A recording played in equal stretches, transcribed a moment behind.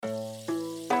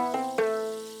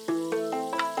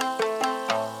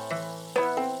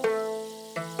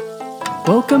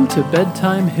Welcome to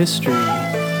Bedtime History.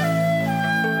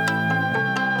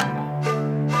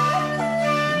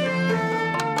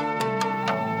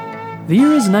 The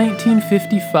year is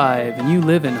 1955 and you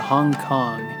live in Hong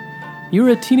Kong. You're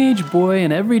a teenage boy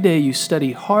and every day you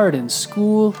study hard in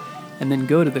school and then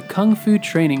go to the Kung Fu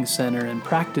Training Center and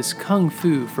practice Kung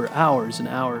Fu for hours and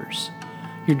hours.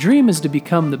 Your dream is to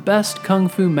become the best Kung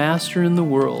Fu master in the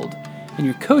world, and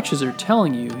your coaches are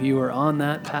telling you you are on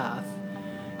that path.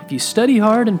 If you study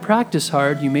hard and practice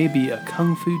hard, you may be a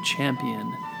Kung Fu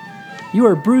champion. You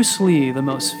are Bruce Lee, the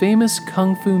most famous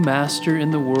Kung Fu master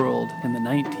in the world in the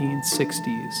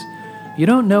 1960s. You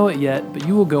don't know it yet, but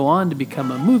you will go on to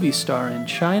become a movie star in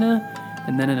China,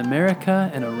 and then in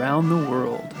America and around the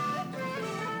world.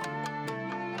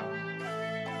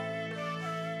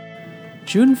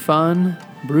 Jun Fan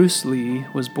Bruce Lee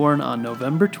was born on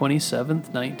November 27,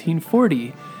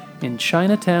 1940, in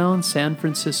Chinatown, San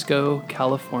Francisco,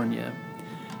 California.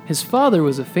 His father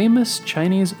was a famous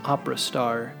Chinese opera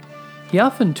star. He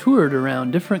often toured around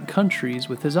different countries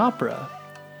with his opera.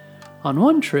 On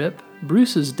one trip,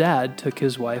 Bruce's dad took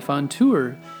his wife on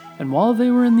tour, and while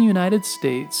they were in the United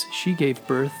States, she gave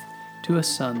birth to a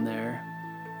son there.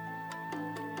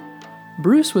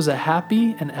 Bruce was a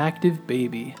happy and active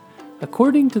baby.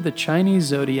 According to the Chinese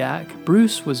zodiac,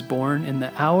 Bruce was born in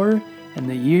the hour and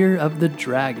the year of the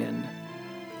dragon.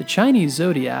 The Chinese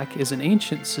zodiac is an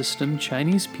ancient system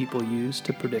Chinese people use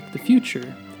to predict the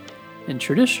future. In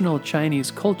traditional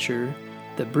Chinese culture,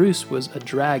 that Bruce was a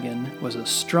dragon was a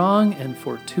strong and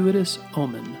fortuitous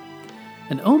omen.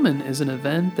 An omen is an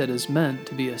event that is meant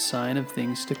to be a sign of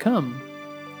things to come.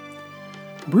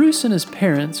 Bruce and his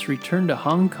parents returned to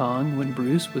Hong Kong when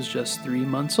Bruce was just 3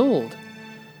 months old.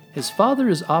 His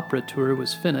father's opera tour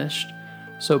was finished,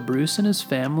 so Bruce and his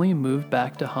family moved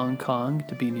back to Hong Kong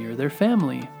to be near their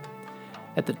family.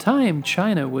 At the time,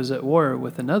 China was at war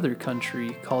with another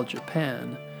country called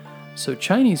Japan, so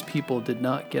Chinese people did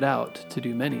not get out to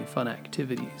do many fun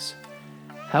activities.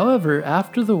 However,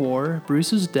 after the war,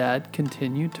 Bruce's dad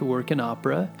continued to work in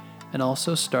opera and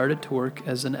also started to work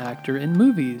as an actor in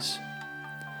movies.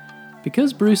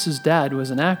 Because Bruce's dad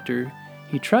was an actor,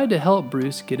 he tried to help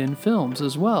Bruce get in films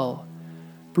as well.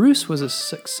 Bruce was as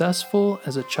successful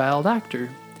as a child actor.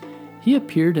 He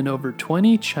appeared in over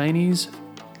 20 Chinese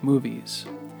movies.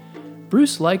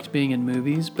 Bruce liked being in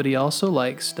movies, but he also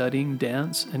liked studying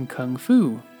dance and kung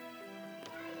fu.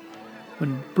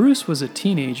 When Bruce was a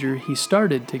teenager, he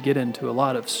started to get into a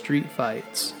lot of street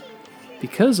fights.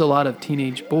 Because a lot of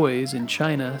teenage boys in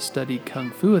China studied kung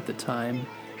fu at the time,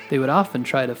 they would often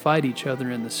try to fight each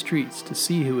other in the streets to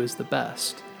see who is the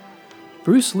best.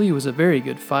 Bruce Lee was a very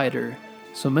good fighter,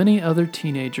 so many other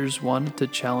teenagers wanted to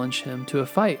challenge him to a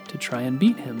fight to try and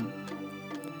beat him.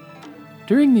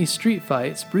 During these street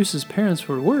fights, Bruce's parents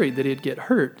were worried that he'd get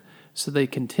hurt, so they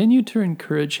continued to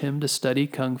encourage him to study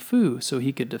kung fu so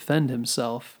he could defend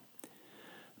himself.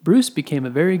 Bruce became a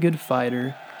very good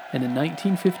fighter, and in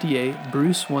 1958,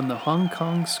 Bruce won the Hong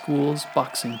Kong Schools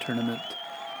boxing tournament.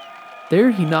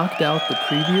 There he knocked out the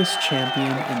previous champion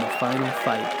in the final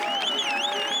fight.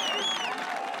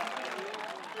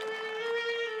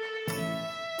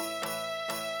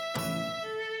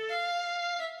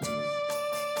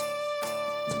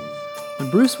 When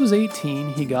Bruce was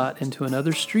 18, he got into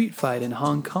another street fight in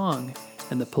Hong Kong,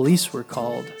 and the police were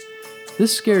called.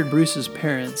 This scared Bruce's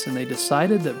parents, and they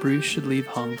decided that Bruce should leave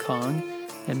Hong Kong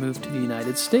and move to the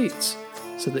United States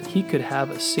so that he could have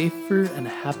a safer and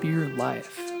happier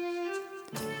life.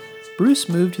 Bruce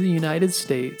moved to the United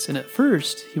States, and at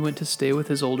first he went to stay with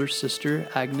his older sister,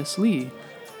 Agnes Lee,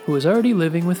 who was already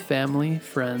living with family,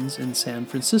 friends in San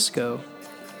Francisco.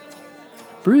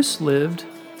 Bruce lived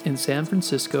in San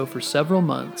Francisco for several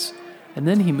months, and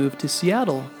then he moved to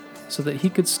Seattle so that he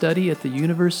could study at the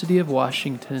University of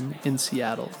Washington in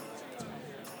Seattle.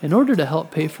 In order to help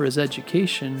pay for his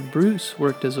education, Bruce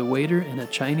worked as a waiter in a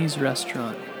Chinese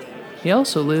restaurant. He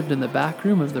also lived in the back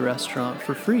room of the restaurant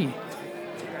for free.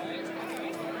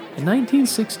 In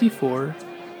 1964,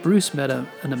 Bruce met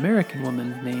an American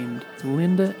woman named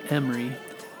Linda Emery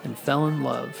and fell in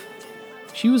love.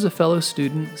 She was a fellow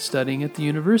student studying at the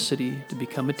university to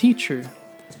become a teacher.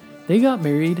 They got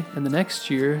married, and the next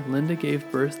year, Linda gave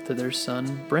birth to their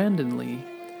son, Brandon Lee.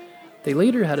 They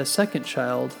later had a second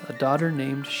child, a daughter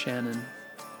named Shannon.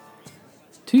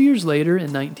 2 years later,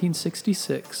 in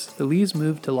 1966, the Lees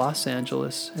moved to Los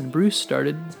Angeles, and Bruce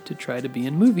started to try to be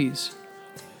in movies.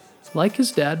 Like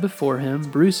his dad before him,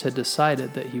 Bruce had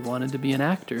decided that he wanted to be an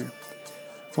actor.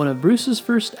 One of Bruce's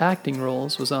first acting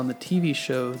roles was on the TV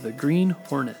show The Green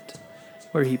Hornet,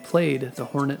 where he played the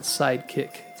Hornet's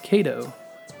sidekick, Kato.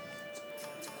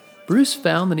 Bruce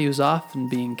found that he was often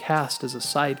being cast as a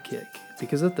sidekick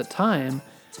because at the time,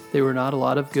 there were not a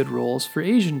lot of good roles for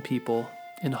Asian people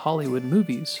in Hollywood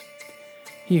movies.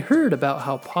 He heard about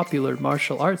how popular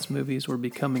martial arts movies were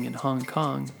becoming in Hong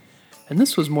Kong, and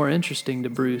this was more interesting to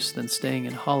Bruce than staying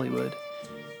in Hollywood.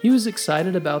 He was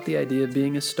excited about the idea of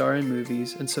being a star in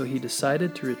movies, and so he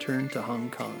decided to return to Hong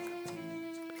Kong.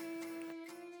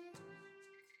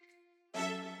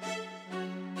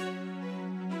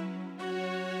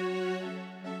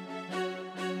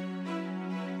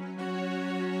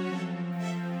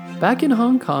 Back in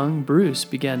Hong Kong, Bruce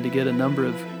began to get a number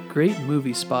of great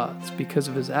movie spots because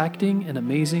of his acting and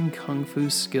amazing kung fu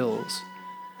skills.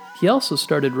 He also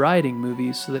started writing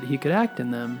movies so that he could act in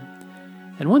them,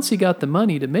 and once he got the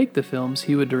money to make the films,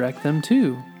 he would direct them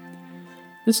too.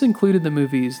 This included the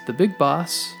movies The Big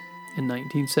Boss in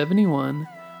 1971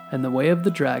 and The Way of the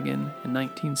Dragon in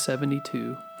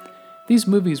 1972. These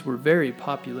movies were very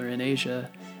popular in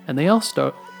Asia, and they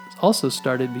also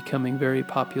started becoming very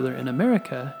popular in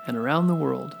America and around the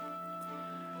world.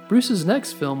 Bruce's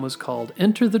next film was called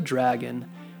Enter the Dragon,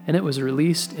 and it was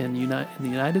released in the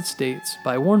United States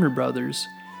by Warner Brothers,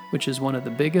 which is one of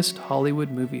the biggest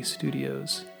Hollywood movie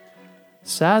studios.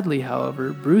 Sadly,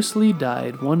 however, Bruce Lee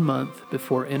died 1 month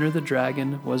before Enter the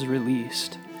Dragon was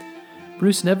released.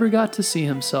 Bruce never got to see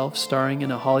himself starring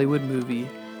in a Hollywood movie,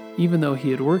 even though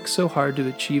he had worked so hard to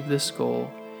achieve this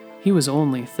goal. He was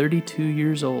only 32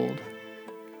 years old.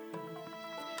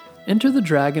 Enter the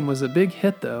Dragon was a big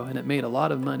hit though, and it made a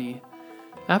lot of money.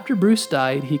 After Bruce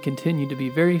died, he continued to be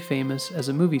very famous as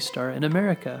a movie star in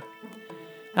America.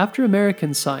 After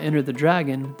Americans saw Enter the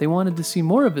Dragon, they wanted to see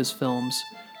more of his films,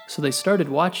 so they started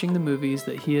watching the movies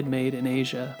that he had made in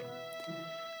Asia.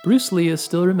 Bruce Lee is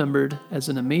still remembered as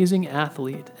an amazing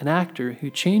athlete and actor who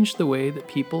changed the way that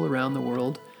people around the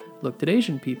world looked at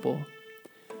Asian people.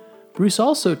 Bruce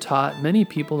also taught many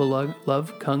people to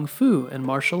love kung fu and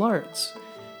martial arts.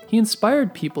 He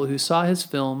inspired people who saw his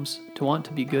films to want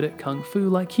to be good at kung fu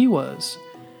like he was.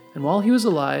 And while he was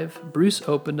alive, Bruce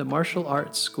opened a martial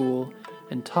arts school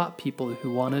and taught people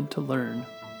who wanted to learn.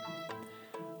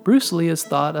 Bruce Lee is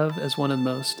thought of as one of the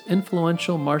most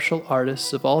influential martial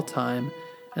artists of all time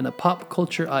and a pop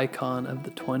culture icon of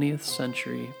the 20th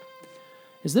century.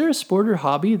 Is there a sport or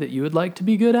hobby that you would like to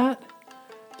be good at?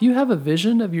 Do you have a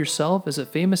vision of yourself as a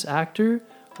famous actor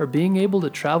or being able to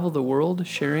travel the world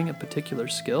sharing a particular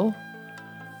skill?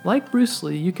 Like Bruce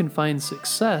Lee, you can find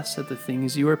success at the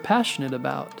things you are passionate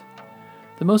about.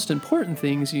 The most important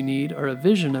things you need are a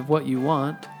vision of what you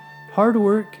want, hard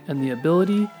work, and the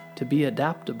ability to be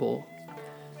adaptable.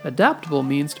 Adaptable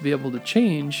means to be able to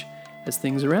change as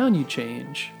things around you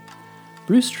change.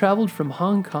 Bruce traveled from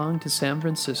Hong Kong to San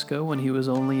Francisco when he was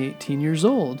only 18 years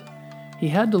old. He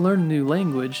had to learn a new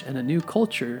language and a new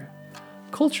culture.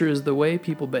 Culture is the way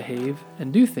people behave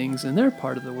and do things in their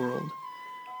part of the world.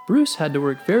 Bruce had to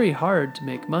work very hard to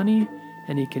make money,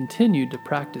 and he continued to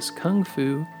practice kung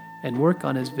fu and work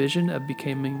on his vision of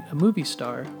becoming a movie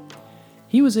star.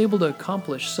 He was able to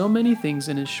accomplish so many things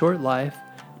in his short life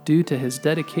due to his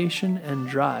dedication and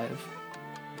drive.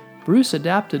 Bruce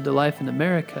adapted to life in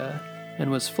America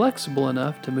and was flexible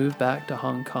enough to move back to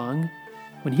Hong Kong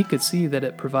when he could see that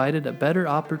it provided a better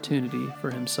opportunity for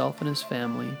himself and his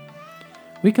family.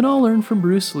 We can all learn from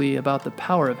Bruce Lee about the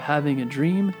power of having a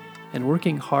dream and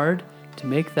working hard to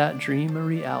make that dream a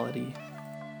reality.